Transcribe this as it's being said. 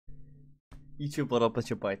YouTube, what up? It's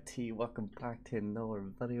your boy T. Welcome back to another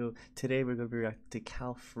video. Today we're going to be reacting to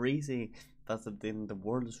Cal Freezy visiting the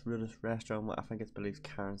world's rudest restaurant. I think it's believed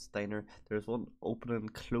Karen's Diner. There's one opening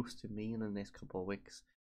close to me in the next couple of weeks.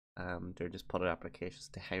 They're just putting applications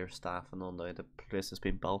to hire staff and all now. The place has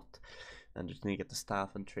been built and just need to get the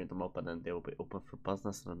staff and train them up, and then they will be open for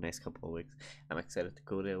business in the next couple of weeks. I'm excited to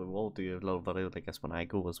go there. We will do a little video, I guess, when I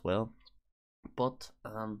go as well. But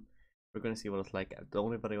we're going to see what it's like. The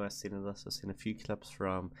only video I've seen of this, I've seen a few clips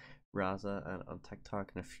from Raza and on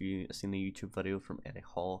TikTok, and I've seen a YouTube video from Eddie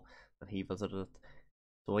Hall that he visited it.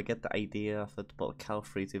 So I get the idea of it, but Cal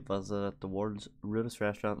Freezy visited the world's rudest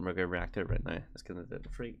restaurant, and we're going to react to it right now. Let's get into it.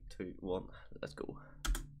 3, 2, 1, let's go.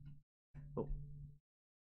 Oh.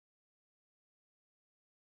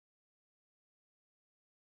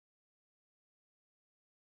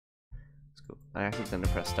 Let's go. I actually didn't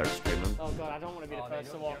press start streaming. Oh god, I don't want to be the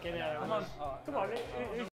first to walk in here. Come on, come on.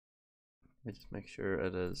 I just make sure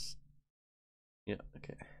it is. Yeah,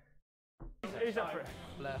 okay. Who's up for it?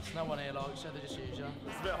 Bless, no one here likes you, they just use you.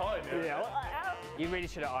 It's a bit hot in here. Yeah, you really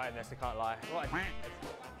should have ironed this, I can't lie.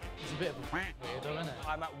 It's a bit of a weirdo, isn't it?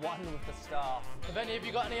 I'm at one with the staff. Have any of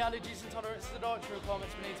you got any allergies and tolerances to the dietary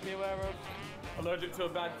requirements we need to be aware of? Allergic to a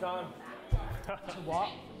bad time. To what?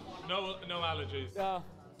 No allergies. Yeah,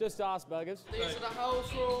 just Asperger's. These are the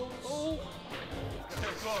house rules. Oh.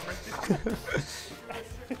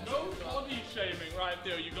 No body shaming right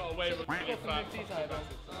there. You got away with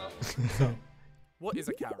it. What is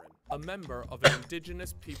a Karen? A member of an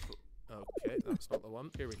indigenous people. Okay, that's not the one.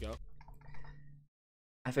 Here we go.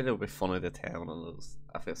 I think it would be funny to tell one of those.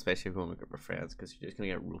 I think especially if you want to group of friends, because you're just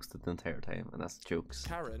gonna get roasted the entire time, and that's jokes.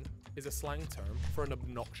 Karen is a slang term for an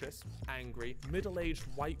obnoxious, angry, middle-aged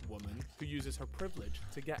white woman who uses her privilege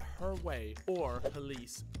to get her way or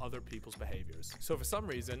police other people's behaviors. So for some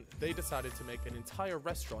reason, they decided to make an entire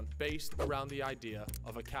restaurant based around the idea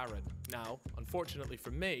of a Karen. Now, unfortunately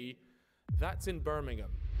for me, that's in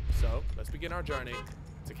Birmingham. So let's begin our journey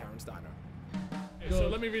to Karen's Diner. So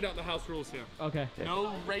let me read out the house rules here. Okay.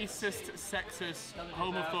 No racist, sexist,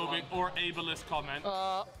 homophobic, or ableist comment.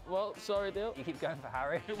 Well, sorry, Dale. You keep going for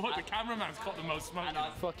Harry. What, the cameraman's got the most smoke?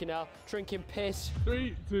 Fucking hell. Drinking piss.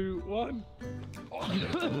 3, 2, 1.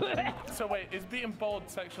 So wait, is being bald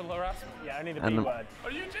sexual harassment? Yeah, only the B word.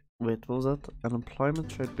 Are you Wait, what was that? An employment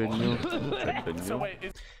tribunal. So wait,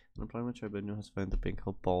 is An employment tribunal has found that being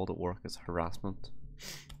called bald at work is harassment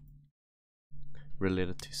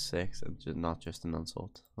related to sex and not just an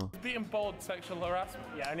insult. Oh. being bald sexual harassment?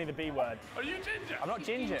 Yeah, only the B word. Are you ginger? I'm not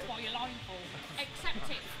ginger. What are you lying for?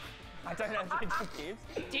 Accept it. I don't know ginger cubes.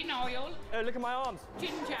 Denial. Oh, look at my arms.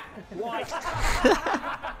 Ginger. White.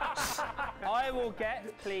 I will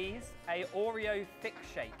get, please, a Oreo thick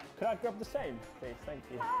shake. Could I grab the same, please? Thank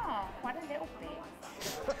you. Oh, quite a little bit.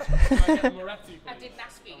 Can I get a Moretti, I please? didn't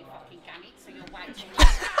ask you, you fucking gannet, so you're waiting.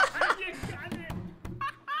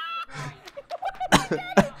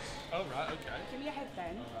 Oh, right, okay. Give me your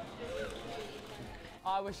headband.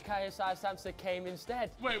 I wish KSI Samson came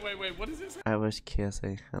instead. Wait, what is this? I wish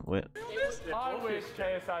KSA can't wait. I wish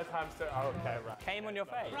KSI's hamster. Oh, okay, right. Came on your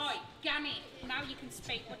face. Right, gannet, now you can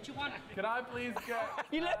speak what you want. Can I please get...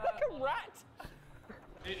 You look like a rat.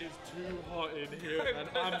 It is too hot in here and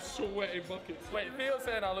I'm sweating buckets. Wait, Theo's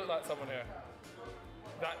saying I look like someone here.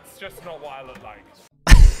 That's just not what I look like.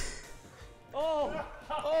 Oh,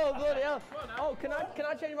 bloody hell. Oh, can I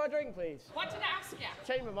change my drink, please? What did I ask you?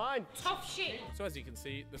 Change my mind. Tough shit. So as you can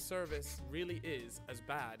see, the service really is as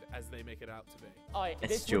bad as they make it out to be. Alright,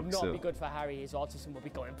 It's this would jokes, not though. be good for Harry. His autism will be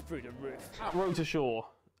going through the roof. At Road to Shore,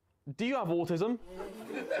 do you have autism?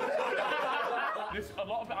 I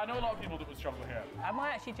know a lot of people that would struggle here. Am I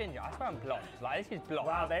actually ginger? I swear I'm blonde. Like, this is blonde.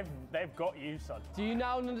 Wow, they've got you, son. Do you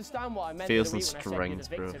now understand what I meant? Feels the and other week when I said you're strings,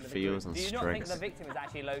 the bro. victim of the Feels group? and Do you not think strings. the victim is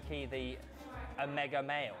actually low-key the omega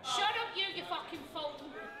male? Shut up, you fucking fool.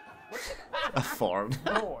 A form.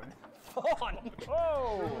 Fawn.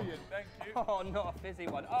 Oh! Brilliant, thank you. Oh, not a fizzy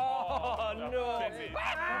one. Oh, no. Fizzy.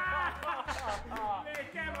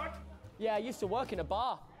 Yeah, I used to work in a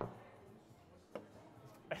bar.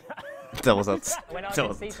 That was it. When I was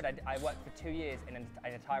in Seaford, I worked for 2 years in an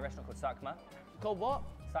entire restaurant called Suckma. Called what?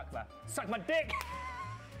 Suckma. Suck my dick!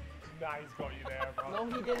 Nah, he's got you there, bro. No,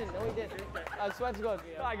 he didn't. No, he didn't. I swear to God.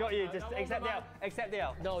 I got you, just accept the L. Accept the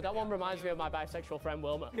L. No, that one reminds me of my bisexual friend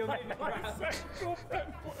Wilma.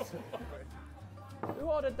 Who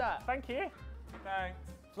ordered that? Thank you. Thanks.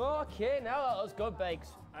 Okay, now that was good, Bakes.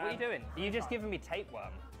 What are you doing? Are you just giving me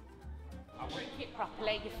tapeworm? Drink it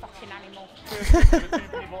properly, you fucking animal. The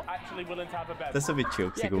 2 people actually willing to have a bed. This would be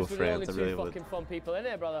jokes Yeah, to go with because we're the only friends. I 2 really would. fucking fun people in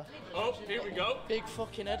here, brother. Oh, here we go. Big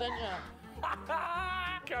fucking head, ain't ya?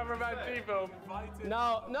 Cameraman T-film.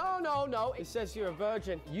 No, no, no, no. It says you're a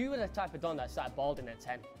virgin. You were the type of don that started balding at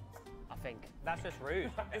 10, I think. That's just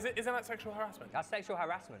rude. Isn't that sexual harassment? That's sexual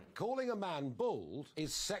harassment. Calling a man bald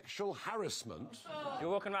is sexual harassment. You're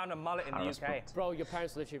walking around a mullet in the UK. Bro, your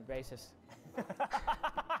parents literally racist.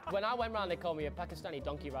 When I went round, they called me a Pakistani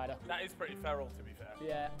donkey rider. That is pretty feral, to be fair.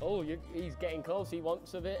 Yeah. Oh, he's getting close. He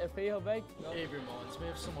wants a bit of Theo, babe. It reminds me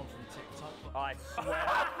of someone from TikTok. I swear.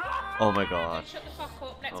 Oh my god. Shut the fuck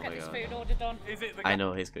up. Let's Oh get my this God. food order done. Is it the I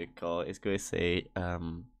know he's going to go. He's going to say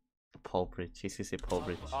Pulbridge. He's going to say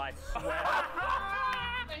Pulbridge. I swear.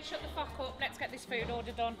 Then shut the fuck up. Let's get this food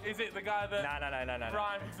order done. Is it the guy that No.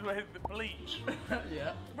 rhymes with bleach?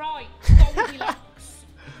 Yeah. Right. Goldilocks.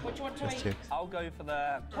 What do you want to eat? I'll go for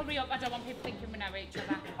the. Hurry up. I don't want people thinking we know each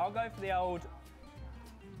other. I'll go for the old.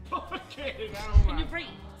 Can you breathe?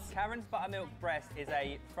 Karen's buttermilk breast is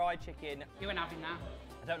a fried chicken. You ain't having that.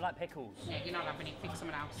 I don't like pickles. Yeah, you're not having it. Pick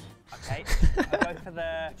someone else. Okay. I'll go for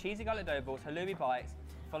the cheesy garlic dough balls, halloumi bites,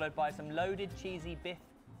 followed by some loaded cheesy beef.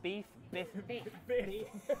 Bet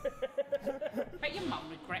your mum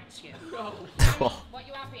regrets you. What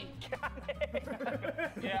you having?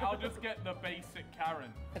 Yeah, I'll just get the basic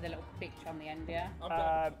Karen. For the little bitch on the end, yeah?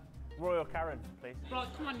 Royal Karen, please. Right,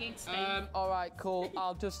 come on, you need Steve. All right, cool.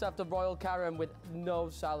 I'll just have the Royal Karen with no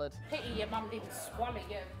salad. Pity your mum didn't swallow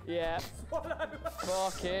you. Yeah.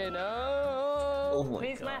 Fucking oh. Oh my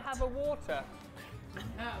Please god. may I have a water?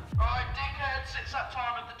 Alright, dickheads, it's that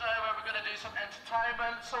time of the day where we're going to do some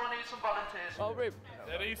entertainment, so I need some volunteers. Oh, Rib.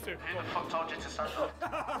 Yeah, these two. Who the fuck told you to stand up?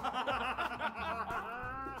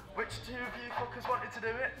 Which two of you fuckers wanted to do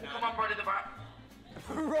it? Come on, Brody the Bat.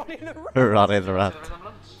 Ronnie the Rat. Roddy the Rat. Doesn't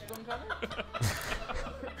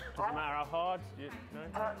matter how hard. No, it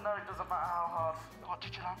doesn't matter how hard. What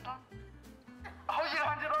did you land on? Oh, you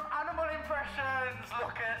landed on animal impressions!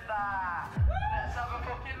 Look at that! Let's have a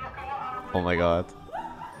fucking look at what animal. Oh my god.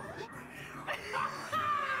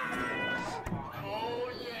 Oh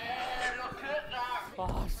yeah, look at that!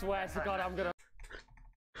 Oh, I swear to God, I'm gonna.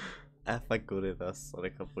 If I go to this in a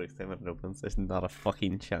couple weeks time when it opens, there's not a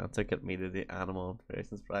fucking chance I get me to the animal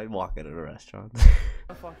impressions, but I'd walk into a restaurant.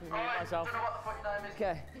 I fucking hate Alright, myself. don't know what the fuck your name is.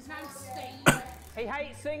 Okay. His name's Steve. He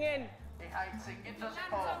hates singing. He hates singing, does it,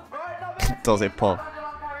 Paul? Right, now this Does it, Paul? Landed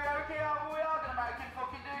on karaoke, we are going to make him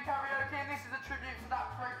fucking do karaoke, and this is a tribute to that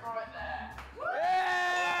prick right there.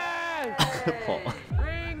 Yay!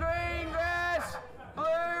 Green, green grass,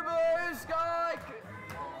 blue, blue sky.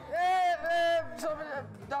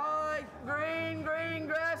 Die, green, green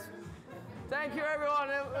grass. Thank you, everyone.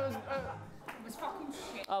 It was fucking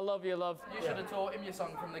shit. I love you, love. You should have taught him your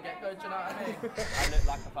song from the get-go, do you know what I mean? I look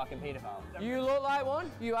like a fucking paedophile. You look like one.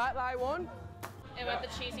 You act like one. It was the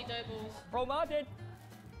cheesy dough balls. Bro, I did.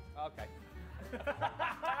 Okay.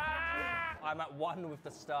 I'm at one with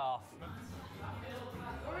the staff.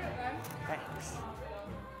 Thanks.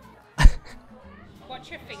 Watch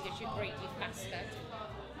your fingers, you greedy bastard.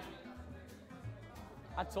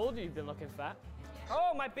 I told you you've been looking fat.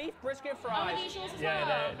 Oh, my beef brisket Oh, fries. are these yours as Yeah,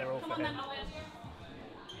 well? they're all Come for on him.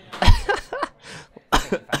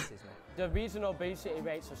 then, The reason obesity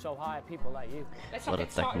rates are so high are people like you. let's What not a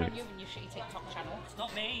get started on technique. you and your shitty TikTok channel. It's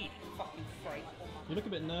not me. Fucking freak. You look a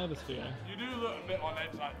bit nervous, Theo. You do look a bit on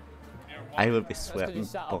edge, like. I would be That's because you sweating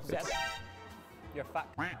sat opposite. buckets. You're fat.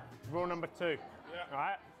 Rule number 2. Yeah.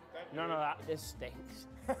 Alright? None of that. This stinks.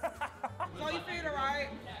 So you feel alright?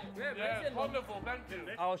 Yeah, wonderful, thank you.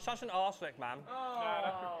 Oh, such an arsenic, man.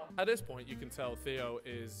 At this point, you can tell Theo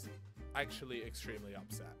is actually extremely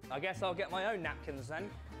upset. I guess I'll get my own napkins then.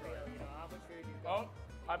 Oh,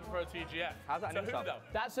 I prefer TGF. How's that So an who insult? though?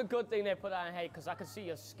 That's a good thing they put that in hate because I can see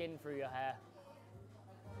your skin through your hair.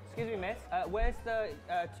 Excuse me, miss. Where's the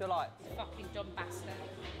toilet? Fucking dumb bastard.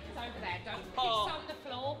 It's over there. Don't piss Oh. on the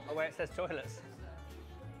floor. Oh, where it says toilets.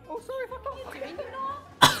 Oh, sorry if I What are you doing, you know?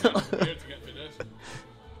 Here to get finished.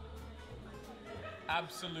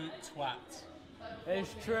 Absolute twat.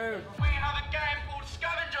 It's true. We have a game called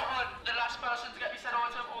Scavenger Hunt. The last person to get me said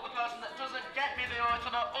item or the person that doesn't get me the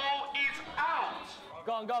item at all is out.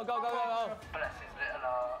 Go on, go, go, go, go, go. Bless his little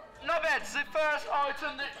heart. Nubbheads, the first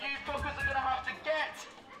item that you fuckers are going to have to get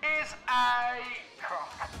is a croc.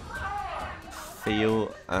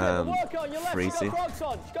 Theo and Walk on your left. She's Freezy. got Crocs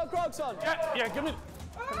on. She's got Crocs on. Yeah, give me.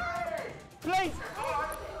 Please.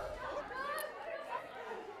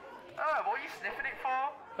 What are you sniffing it for?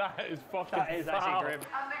 That is fucking That is actually foul. grim.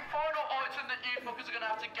 And the final item that you fuckers are going to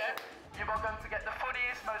have to get, you are going to get the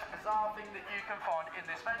funniest, most bizarre thing that you can find in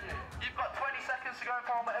this menu. You've got 20 seconds to go and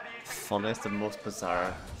find whatever you think. Funniest and most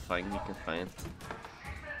bizarre thing you can find.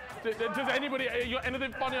 Does anybody, you got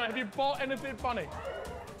anything funny? Have you bought anything funny?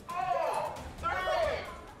 4, 3,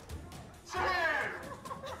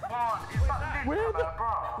 Where the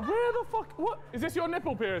fuck? What? Is this your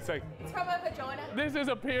nipple piercing? It's from her vagina. This is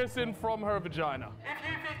a piercing from her vagina. If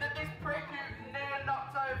you think that this prick who near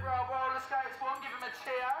knocked over our roller skates won't give him a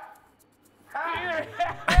cheer.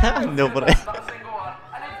 Nobody. Not a single one.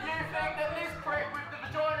 And if you think that this prick with the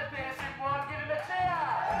vagina piercing won't give him a cheer.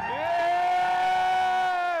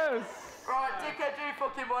 Yes! Right, dickhead, you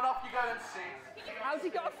fucking one off, you go and see. How's he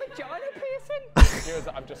got a vagina piercing? Here's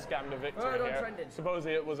I've just scammed a victim Right on here. trending.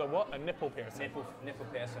 Supposedly it was a what? A nipple piercing. Nipple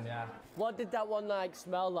piercing, yeah. What did that one like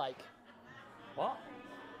smell like? What?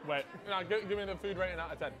 Wait, no, give me the food rating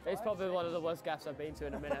out of 10. It's probably one of the worst gaffes I've been to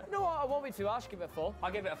in a minute. You know what I want me to ask you before?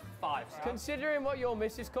 I'll give it a 5. Considering what your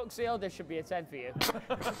missus cooks here, this should be a 10 for you.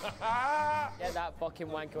 Get that fucking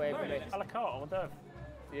wank away from me. A la carte, on the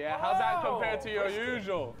Yeah, how's that compared to your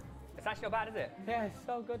usual? It's actually not bad, is it? Yeah, it's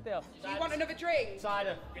so good deal. Do you want another drink?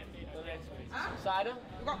 Cider. Huh? Cider?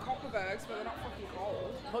 We've got Copperbergs, but they're not fucking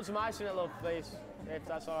cold. Put some ice in it, love, please. If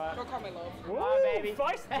that's alright. Don't call me love. Bye, baby.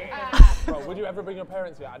 Bro, would you ever bring your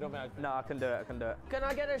parents here? I don't think No, I can do it, Can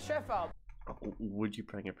I get a chef out? Would you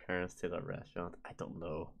bring your parents to that restaurant? I don't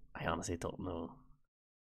know. I honestly don't know.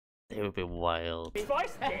 They would be wild.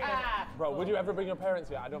 Bro, would you ever bring your parents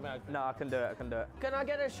here? I don't think No, I can do it, Can I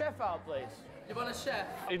get a chef out, please? You want a chef?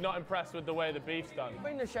 He's not impressed with the way the beef's done.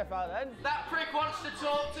 Bring the chef out then. That prick wants to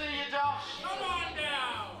talk to you, Josh. Come on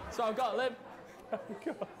down! So I've got Lib.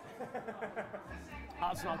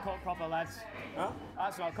 That's not cooked proper, lads. Huh?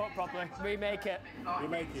 That's not cooked properly. Remake it.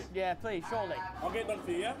 Remake it. Yeah, please, surely. I'll get done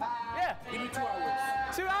for you, yeah? Yeah. Give me 2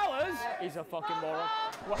 hours. 2 hours? He's a fucking moron.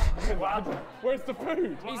 Where's the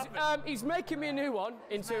food? He's making me a new one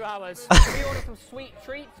in 2 hours. Can we order some sweet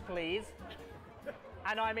treats, please?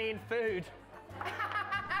 And I mean food.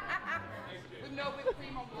 With no whipped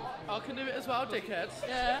cream on board. I can do it as well, dickheads.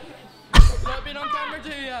 Yeah. Not been on camera, do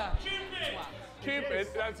ya? Cupid,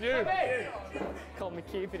 that's you. Call me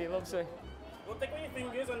Cupid, he loves me. Don't take away your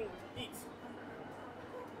fingers and eat.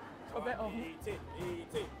 A bit of... Eat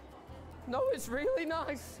it. No, it's really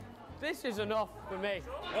nice. This is enough for me.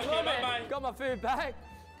 Okay, Love it. bye-bye. Got my food back.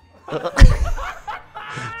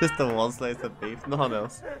 Just the one slice of beef, nothing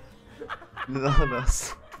else. Nothing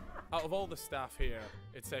else. Out of all the staff here,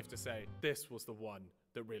 it's safe to say this was the one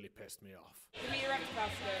that really pissed me off. Give me your ex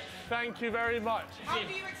basket. Thank you very much. How do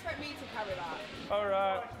you expect me to carry that? All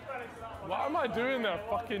right. Why am I doing their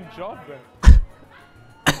fucking job then?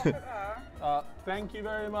 Thank you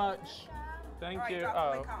very much. Thank Right, you. drop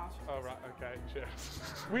Oh. the cash. Oh, right. Okay. Cheers.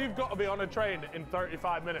 We've got to be on a train in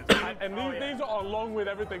 35 minutes, and these are along with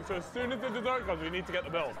everything. So as soon as the dessert comes, we need to get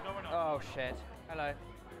the bill. Oh shit. Hello.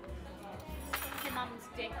 Your mum's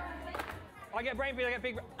dick. I get brain feed, I get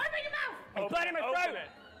big. Open your mouth! I'm burning my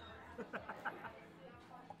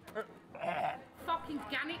throat! Fucking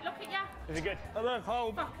gan it, look at ya. Is it good? Look,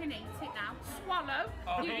 hold. Fucking eat it now. Swallow.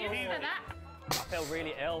 You're used to that. I feel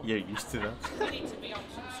really ill. You're used to that. You need to be on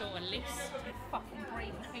some sort of list. You fucking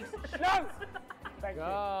breathing piece of shit. No! Thank you.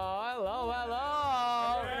 Oh,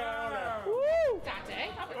 hello. Woo!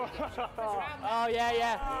 Daddy. Oh,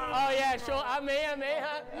 yeah, sure. I'm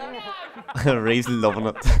here. Ray's loving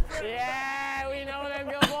it. Yeah, we know them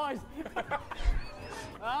good boys.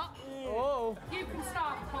 Oh. You can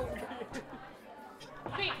start cold.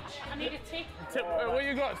 Bitch, I need a tip. What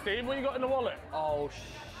you got, Steve? What you got in the wallet? Oh,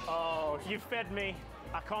 Oh, you fed me.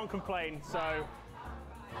 I can't complain, so...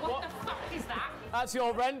 What the fuck is that? That's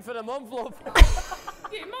your rent for the month, love.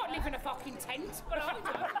 You might live in a fucking tent, but I don't.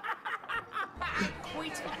 That ain't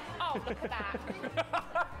quit. Oh, look at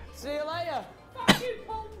that. See you later. Fuck you,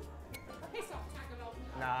 Paul. Piss off, tag along.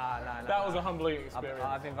 Nah. That was a humbling experience.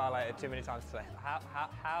 I've been violated too many times today.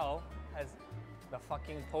 How has the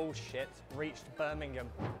fucking bullshit reached Birmingham?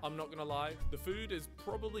 I'm not gonna lie, the food is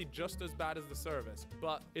probably just as bad as the service,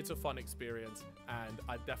 but it's a fun experience and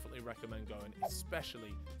I definitely recommend going,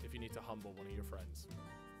 especially if you need to humble one of your friends.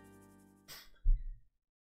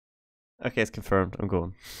 Okay, it's confirmed. I'm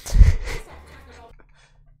going.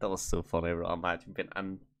 That was so funny, bro. Imagine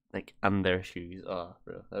being in their shoes. Oh,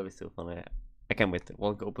 bro, that'd be so funny. I can't wait.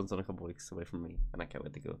 World opens in a couple weeks away from me, and I can't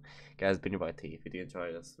wait to go. Guys, been your boy T. If you do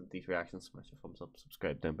enjoy these reactions, smash a thumbs up,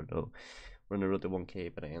 subscribe down below. We're on the road to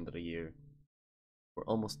 1K by the end of the year. We're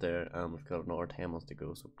almost there, and we've got another 10 months to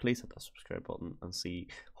go. So please hit that subscribe button and see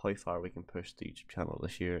how far we can push the YouTube channel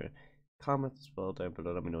this year. Comment as well down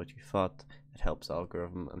below. Let me know what you thought. It helps the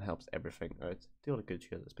algorithm and helps everything out. Do all the good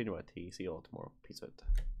shit. It's been your boy T. See you all tomorrow. Peace out.